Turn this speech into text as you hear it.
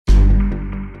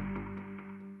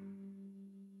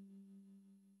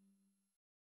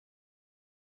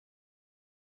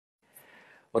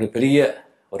ஒரு பெரிய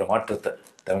ஒரு மாற்றத்தை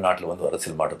தமிழ்நாட்டில் வந்து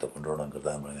அரசியல் மாற்றத்தை கொண்டு வரணுங்கிறது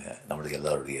தான் நம்மளுடைய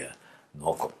எல்லாருடைய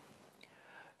நோக்கம்.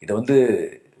 இதை வந்து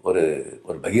ஒரு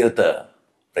ஒரு பகீரத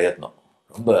பிரயத்னம்,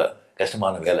 ரொம்ப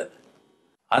கஷ்டமான வேலை.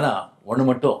 ஆனால் ஒன்று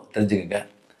மட்டும் தெரிஞ்சுக்கங்க,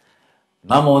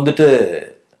 நாம் வந்துட்டு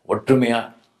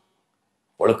ஒற்றுமையாக,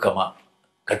 ஒழுக்கமாக,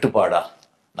 கட்டுப்பாடாக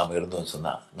நம்ம இருந்தோம்னு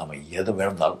சொன்னால் நம்ம எது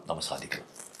வேணும்னாலும் நம்ம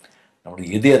சாதிக்கலாம். நம்முடைய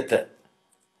இதயத்தை,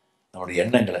 நம்முடைய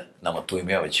எண்ணங்களை நம்ம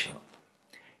தூய்மையாக வச்சுக்கணும்.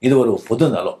 இது ஒரு பொது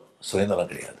நலம், சுயநலம்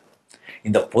கிடையாது.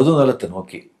 இந்த பொது நலத்தை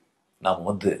நோக்கி நாம்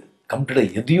வந்து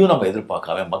கம்ப்ளீட்டாக எதையும் நம்ம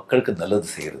எதிர்பார்க்காம மக்களுக்கு நல்லது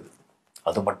செய்கிறது,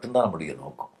 அது மட்டும்தான் நம்முடைய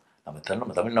நோக்கம்.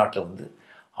 நம்ம தமிழ்நாட்டில் வந்து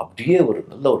அப்படியே ஒரு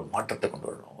நல்ல ஒரு மாற்றத்தை கொண்டு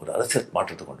வரணும், ஒரு அரசியல்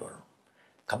மாற்றத்தை கொண்டு வரணும்.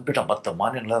 கம்ப்ளீட்டாக மற்ற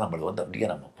மாநிலங்களாக நம்மளை வந்து அப்படியே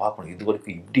நம்ம பார்க்கணும், இது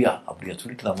வரைக்கும் இப்படியா அப்படின்னு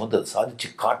சொல்லிட்டு நம்ம வந்து அதை சாதித்து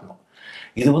காட்டணும்.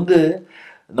 இது வந்து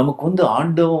நமக்கு வந்து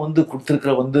ஆண்டவன் வந்து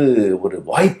கொடுத்துருக்கிற வந்து ஒரு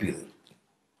வாய்ப்பு. இது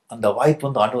அந்த வாய்ப்பு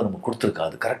வந்து ஆண்டவன் நமக்கு கொடுத்துருக்கா,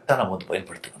 அது கரெக்டாக நம்ம வந்து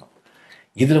பயன்படுத்திக்கணும்.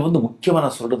 இதில் வந்து முக்கியமாக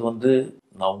நான் சொல்கிறது வந்து,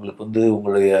 நான் உங்களுக்கு வந்து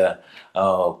உங்களுடைய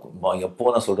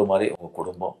எப்போ நான் சொல்கிற மாதிரி உங்கள்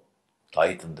குடும்பம்,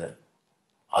 தாய் தந்தை,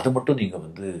 அதை மட்டும் நீங்கள்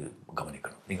வந்து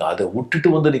கவனிக்கணும். நீங்கள் அதை விட்டுட்டு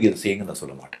வந்து நீங்கள் இதை செய்யுங்கன்னு நான்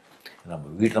சொல்ல மாட்டேன்.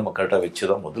 நம்ம வீடு நம்ம கரெக்டாக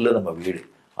வச்சுதான், முதல்ல நம்ம வீடு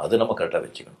அதை நம்ம கரெக்டாக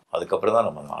வச்சுக்கணும், அதுக்கப்புறம் தான்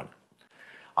நம்ம நாடு.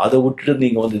 அதை விட்டுட்டு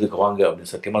நீங்கள் வந்து இதுக்கு வாங்க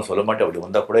அப்படின்னு சத்தியமாக சொல்ல மாட்டேன். அப்படி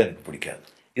வந்தால் கூட எனக்கு பிடிக்காது.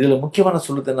 இதில் முக்கியமான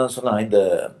சொல்லுறது என்னன்னு சொன்னால்,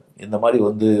 இந்த மாதிரி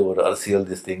வந்து ஒரு அரசியல்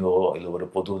திஸ்திங்கோ இல்லை ஒரு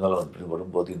பொது நலம் வந்து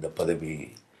வரும்போது இந்த பதவி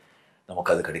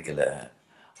நமக்கு அது கிடைக்கல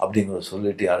அப்படிங்கிற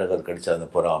சொல்லிட்டு யாராவது அது கிடைச்சா அந்த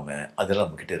பொறாமை அதெல்லாம்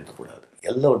நம்மக்கிட்டே இருக்கக்கூடாது.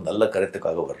 எல்லாம் ஒரு நல்ல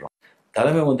கருத்துக்காக வர்றோம்.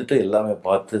 தலைமை வந்துட்டு எல்லாமே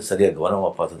பார்த்து சரியாக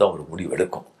கவனமாக பார்த்து தான் ஒரு முடிவு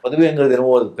எடுக்கும். பதவிங்கிறது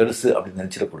என்னவோ அது பெருசு அப்படின்னு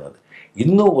நினச்சிடக்கூடாது.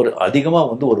 இன்னும் ஒரு அதிகமாக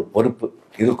வந்து ஒரு பொறுப்பு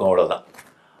இருக்கும், அவ்வளோதான்.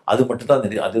 அது மட்டும்தான்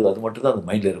அது மட்டும்தான் அந்த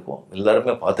மைண்டில் இருக்கும்.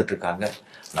 எல்லாருமே பார்த்துட்ருக்காங்க.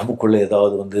 நமக்குள்ளே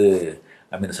ஏதாவது வந்து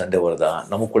சண்டை வருதா,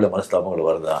 நமக்குள்ளே மனஸ்தாபங்கள்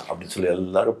வருதா அப்படின்னு சொல்லி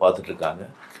எல்லோரும் பார்த்துட்ருக்காங்க.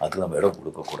 அதுக்கு நம்ம இடம்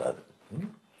கொடுக்கக்கூடாது.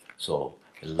 ஸோ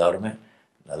எல்லாருமே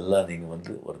நல்லா நீங்கள்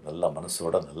வந்து ஒரு நல்ல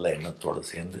மனசோட நல்ல எண்ணத்தோடு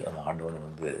சேர்ந்து அந்த ஆண்டவனை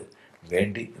வந்து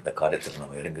வேண்டி இந்த காரியத்தில்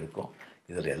நம்ம இறங்கியிருக்கோம்.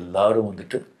 இதில் எல்லோரும்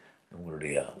வந்துட்டு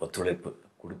உங்களுடைய ஒத்துழைப்பு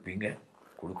கொடுப்பீங்க,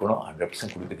 கொடுக்கணும்.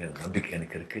 100% கொடுப்பீங்க, நம்பிக்கை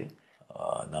எனக்கு இருக்குது.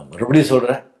 நான் மறுபடியும்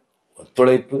சொல்கிறேன்,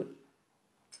 ஒத்துழைப்பு,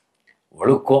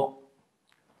 ஒழுக்கம்,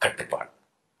 கட்டுப்பாடு,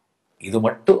 இது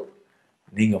மட்டும்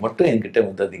நீங்கள் மட்டும் என்கிட்ட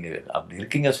வந்து நீங்கள் அப்படி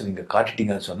இருக்கீங்க, நீங்கள்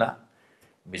காட்டிட்டீங்கன்னு சொன்னால்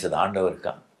மிச்சது ஆண்டவர்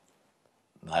இருக்கான்,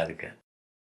 நான் இருக்கேன்.